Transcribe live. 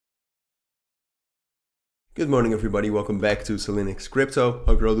Good morning everybody, welcome back to Cilinix Crypto.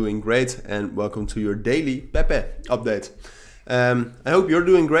 Hope you're all doing great and welcome to your daily PEPE update. I hope you're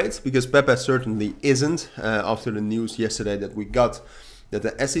doing great because PEPE certainly isn't after the news yesterday that we got that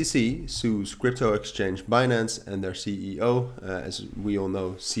the SEC sues crypto exchange Binance and their CEO, as we all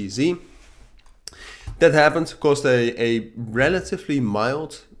know, CZ. That happened, caused a relatively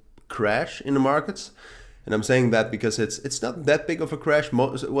mild crash in the markets. And I'm saying that because it's not that big of a crash.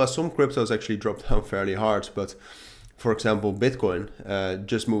 Well, some cryptos actually dropped down fairly hard, but for example, Bitcoin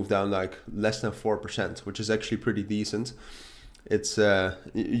just moved down like less than 4%, which is actually pretty decent. It's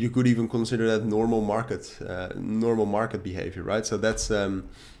you could even consider that normal market behavior, right? So that's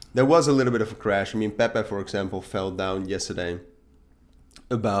there was a little bit of a crash. I mean, PEPE, for example, fell down yesterday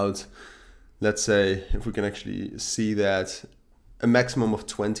about, let's say, if we can actually see that, a maximum of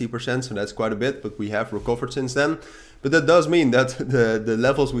 20%, so that's quite a bit, but we have recovered since then. But that does mean that the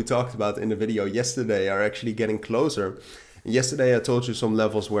levels we talked about in the video yesterday are actually getting closer. Yesterday I told you some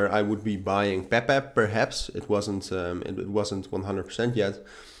levels where I would be buying PEPE, perhaps. It wasn't 100% yet.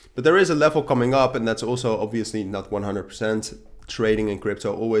 But there is a level coming up, and that's also obviously not 100%. Trading in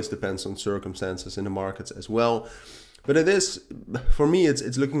crypto always depends on circumstances in the markets as well. But it is, for me,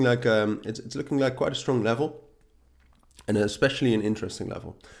 it's looking like quite a strong level. And especially an interesting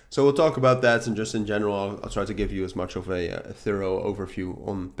level. So we'll talk about that, and just in general, I'll try to give you as much of a thorough overview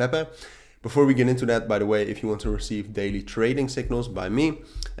on PEPE. Before we get into that, by the way, if you want to receive daily trading signals by me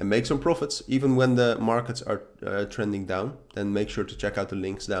and make some profits, even when the markets are trending down, then make sure to check out the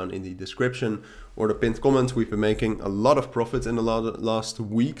links down in the description or the pinned comment. We've been making a lot of profit in the last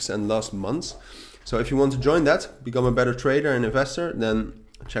weeks and last months. So if you want to join that, become a better trader and investor, then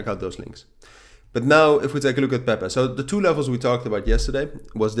check out those links. But now, if we take a look at PEPE, so the two levels we talked about yesterday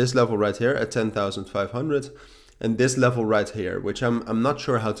was this level right here at 10,500, and this level right here, which I'm not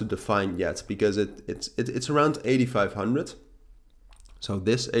sure how to define yet because it's around 8,500. So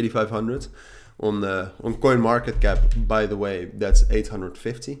this 8,500 on CoinMarketCap, by the way, that's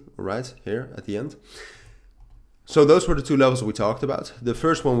 850 right here at the end. So those were the two levels we talked about. The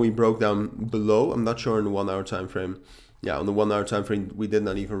first one we broke down below. I'm not sure in the 1 hour time frame. Yeah, on the 1 hour time frame, we did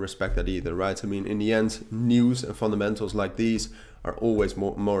not even respect that either, right? I mean, in the end, news and fundamentals like these are always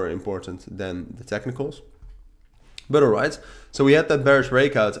more important than the technicals. But all right, so we had that bearish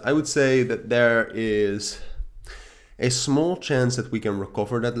breakout. I would say that there is a small chance that we can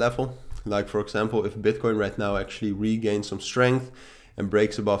recover that level. Like, for example, if Bitcoin right now actually regains some strength and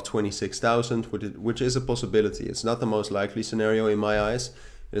breaks above 26,000, which is a possibility. It's not the most likely scenario in my eyes.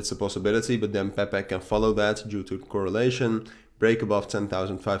 It's a possibility, but then PEPE can follow that due to correlation, break above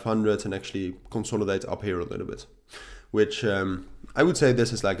 10,500 and actually consolidate up here a little bit, which I would say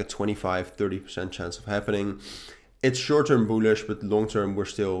this is like a 25-30% chance of happening. It's short-term bullish, but long-term we're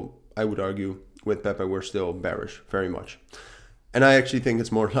still, I would argue, with PEPE we're still bearish, very much. And I actually think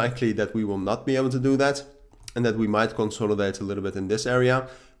it's more likely that we will not be able to do that and that we might consolidate a little bit in this area.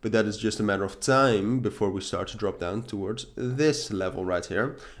 But that is just a matter of time before we start to drop down towards this level right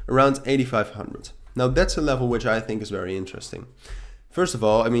here, around 8,500. Now that's a level which I think is very interesting. First of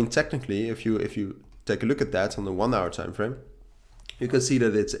all, I mean, technically, if you take a look at that on the 1 hour time frame, you can see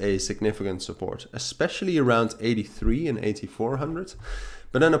that it's a significant support, especially around 83 and 8,400.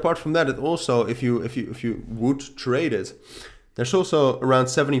 But then apart from that, it also, if you would trade it, there's also around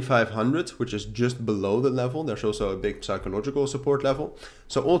 7,500, which is just below the level. There's also a big psychological support level.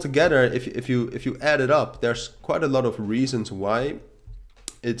 So altogether, if you add it up, there's quite a lot of reasons why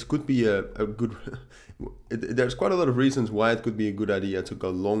it could be a good. There's quite a lot of reasons why it could be a good idea to go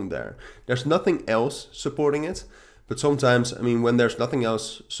long there. There's nothing else supporting it, but sometimes, I mean, when there's nothing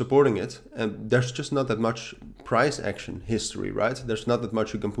else supporting it, and there's just not that much price action history, right? There's not that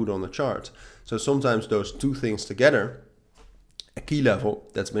much you can put on the chart. So sometimes those two things together, a key level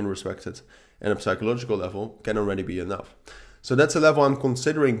that's been respected and a psychological level, can already be enough. So that's a level I'm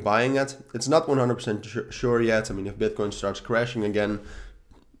considering buying at. It's not 100% sure yet. I mean, if Bitcoin starts crashing again,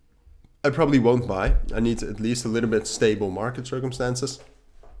 I probably won't buy. I need at least a little bit stable market circumstances,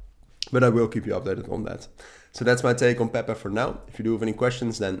 but I will keep you updated on that. So that's my take on PEPE for now. If you do have any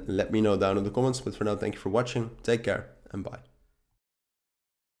questions, then let me know down in the comments. But for now, thank you for watching. Take care and bye.